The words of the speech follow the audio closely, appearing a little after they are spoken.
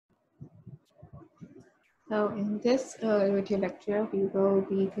So in this video lecture, we will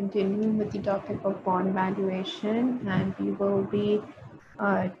be continuing with the topic of bond valuation, and we will be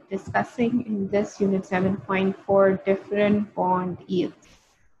discussing in this unit 7.4 different bond yields.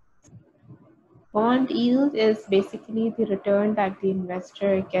 Bond yield is basically the return that the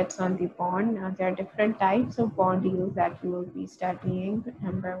investor gets on the bond. Now, there are different types of bond yields that you will be studying.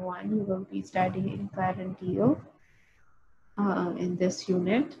 Number one, you will be studying current yield in this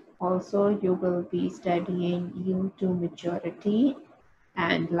unit. Also, you will be studying yield to maturity,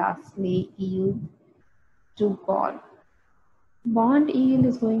 and lastly, yield to call. Bond yield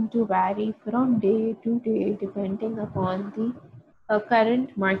is going to vary from day to day depending upon the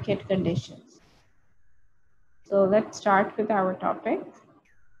current market conditions. So let's start with our topic.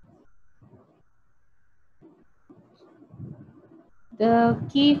 The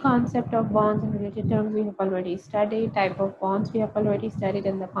key concept of bonds and related terms we have already studied, type of bonds we have already studied,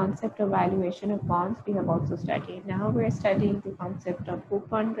 and the concept of valuation of bonds we have also studied. Now we're studying the concept of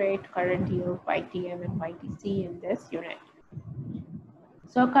coupon rate, current yield, YTM, and YTC in this unit.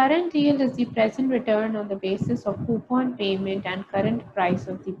 So current yield is the present return on the basis of coupon payment and current price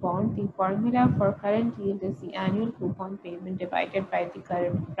of the bond. The formula for current yield is the annual coupon payment divided by the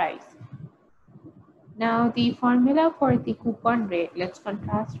current price. Now the formula for the coupon rate, let's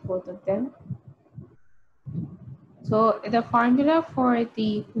contrast both of them. So the formula for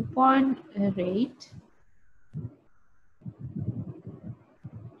the coupon rate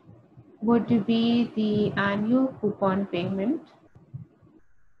would be the annual coupon payment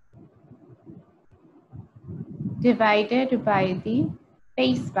divided by the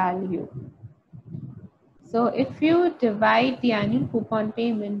face value. So if you divide the annual coupon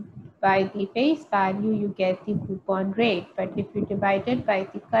payment by the face value, you get the coupon rate. But if you divide it by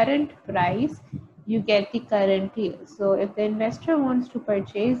the current price, you get the current yield. So if the investor wants to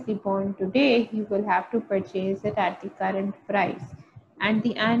purchase the bond today, he will have to purchase it at the current price. And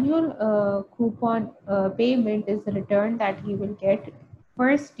the annual coupon payment is the return that he will get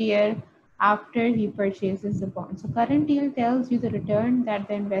first year after he purchases the bond. So current yield tells you the return that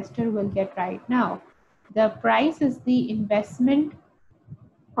the investor will get right now. The price is the investment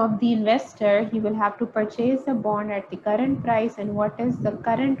of the investor. He will have to purchase the bond at the current price, and what is the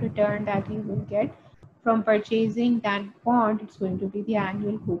current return that he will get from purchasing that bond? It's going to be the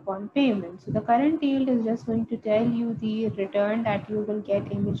annual coupon payment. So the current yield is just going to tell you the return that you will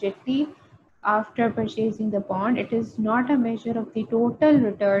get immediately after purchasing the bond. It is not a measure of the total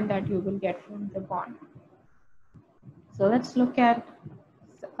return that you will get from the bond. So let's look at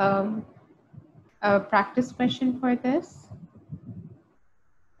a practice question for this.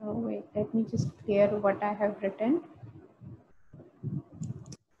 Oh wait, let me just clear what I have written.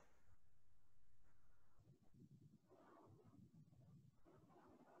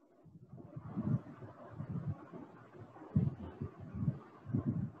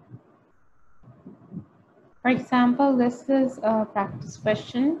 For example, this is a practice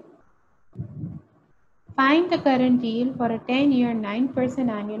question. Find the current yield for a 10-year 9%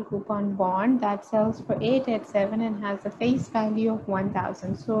 annual coupon bond that sells for 887 and has a face value of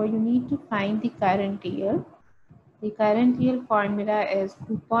 1,000. So you need to find the current yield. The current yield formula is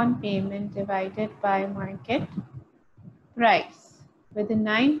coupon payment divided by market price with a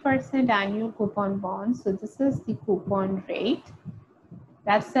 9% annual coupon bond. So this is the coupon rate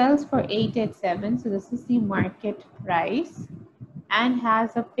that sells for 887. So this is the market price and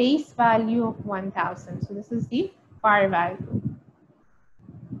has a face value of 1,000. So this is the par value.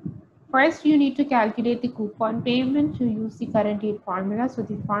 First, you need to calculate the coupon payment to use the current yield formula. So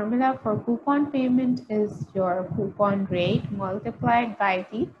the formula for coupon payment is your coupon rate multiplied by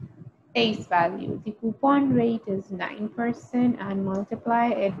the face value. The coupon rate is 9% and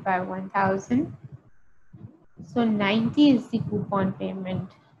multiply it by 1,000. So 90 is the coupon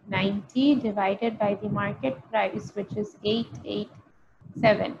payment. 90 divided by the market price, which is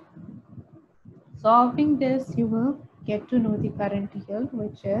 887. Solving this, you will get to know the current yield,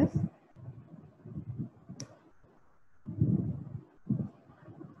 which is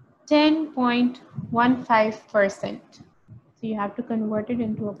 10.15%. So you have to convert it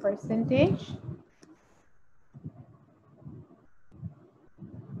into a percentage.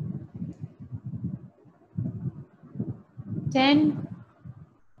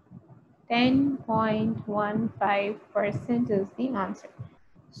 10.15% is the answer.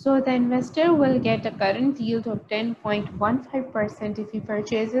 So the investor will get a current yield of 10.15% if he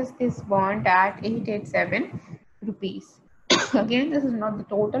purchases this bond at 887 rupees. Again, this is not the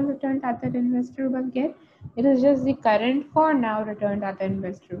total return that the investor will get. It is just the current for now return that the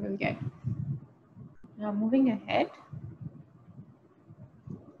investor will get. Now moving ahead.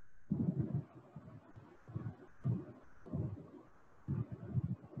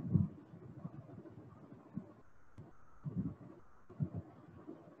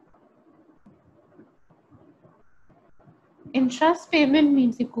 Interest payment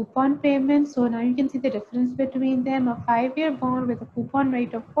means the coupon payment. So now you can see the difference between them. A 5-year bond with a coupon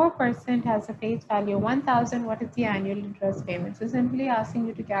rate of 4% has a face value of 1,000. What is the annual interest payment? So simply asking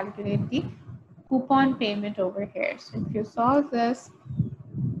you to calculate the coupon payment over here. So if you solve this,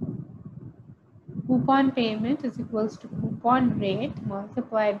 coupon payment is equals to coupon rate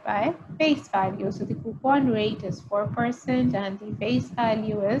multiplied by face value. So the coupon rate is 4% and the face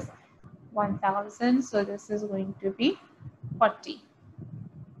value is 1,000. So this is going to be 40.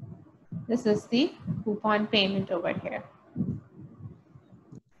 This is the coupon payment over here.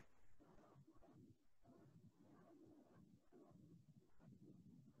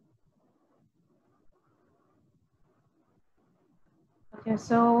 Okay,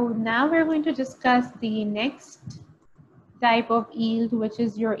 so now we're going to discuss the next type of yield, which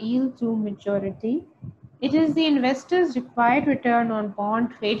is your yield to maturity. It is the investor's required return on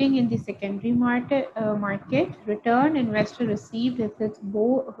bond trading in the secondary market. Return investor received if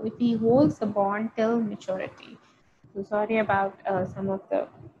he holds the bond till maturity. So sorry about some of the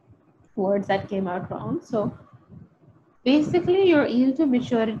words that came out wrong. So basically, your yield to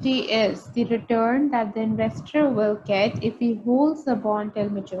maturity is the return that the investor will get if he holds the bond till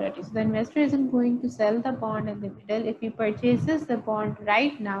maturity. So the investor isn't going to sell the bond in the middle. If he purchases the bond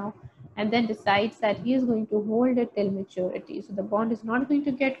right now and then decides that he is going to hold it till maturity. So the bond is not going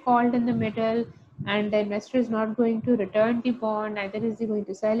to get called in the middle and the investor is not going to return the bond, neither is he going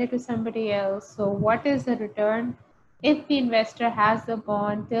to sell it to somebody else. So what is the return? If the investor has the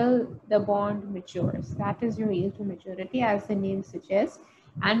bond till the bond matures, that is your yield to maturity, as the name suggests.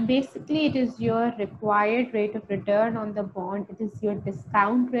 And basically, it is your required rate of return on the bond. It is your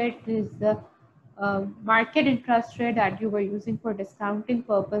discount rate. It is the market interest rate that you were using for discounting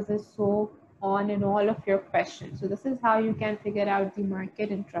purposes, so on in all of your questions. So this is how you can figure out the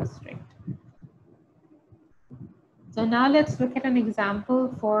market interest rate. So now let's look at an example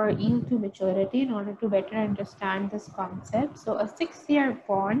for yield to maturity in order to better understand this concept. So a 6-year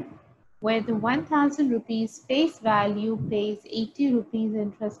bond with 1,000 rupees face value pays 80 rupees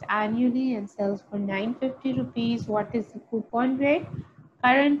interest annually and sells for 950 rupees. What is the coupon rate,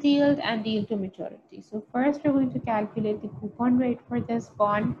 current yield, and yield to maturity? So first we're going to calculate the coupon rate for this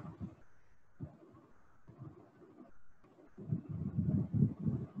bond.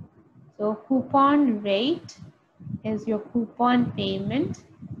 So coupon rate is your coupon payment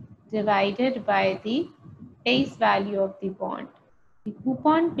divided by the face value of the bond. The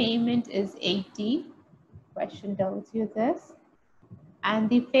coupon payment is 80, question tells you this, and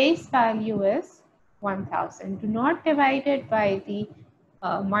the face value is 1,000. Do not divide it by the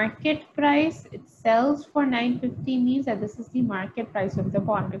market price. It sells for 950 means that this is the market price of the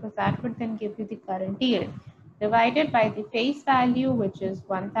bond, because that would then give you the current yield. Divided by the face value, which is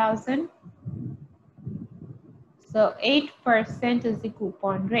 1,000. So 8% is the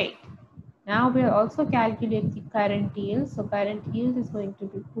coupon rate. Now we'll also calculate the current yield. So current yield is going to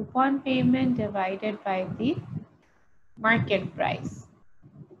be coupon payment divided by the market price.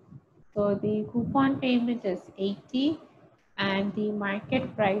 So the coupon payment is 80 and the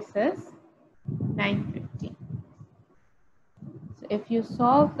market price is 950. So if you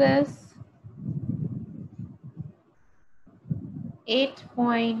solve this,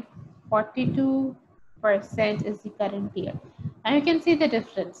 8.42% is the current yield. And you can see the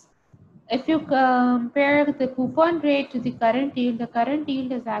difference. If you compare the coupon rate to the current yield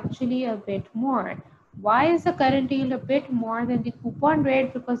is actually a bit more. Why is the current yield a bit more than the coupon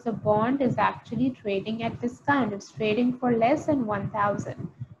rate? Because the bond is actually trading at discount. It's trading for less than 1,000.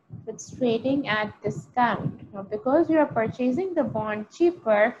 It's trading at discount. Now, because you are purchasing the bond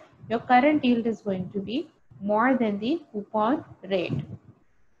cheaper, your current yield is going to be more than the coupon rate.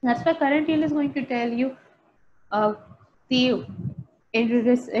 That's why current yield is going to tell you the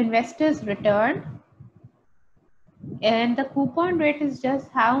investor's return, and the coupon rate is just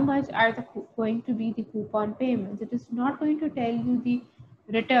how much are going to be the coupon payments. It is not going to tell you the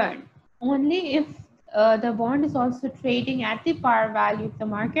return. Only if the bond is also trading at the par value, if the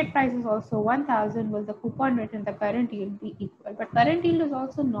market price is also 1,000, will the coupon rate and the current yield be equal. But current yield is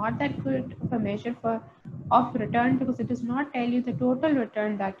also not that good of a measure of return, because it does not tell you the total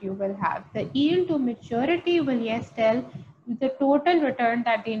return that you will have. The yield to maturity will, yes, tell the total return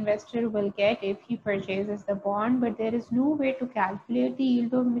that the investor will get if he purchases the bond, but there is no way to calculate the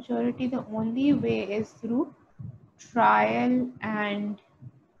yield of maturity. The only way is through trial and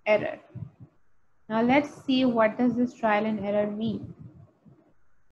error. Now let's see, what does this trial and error mean?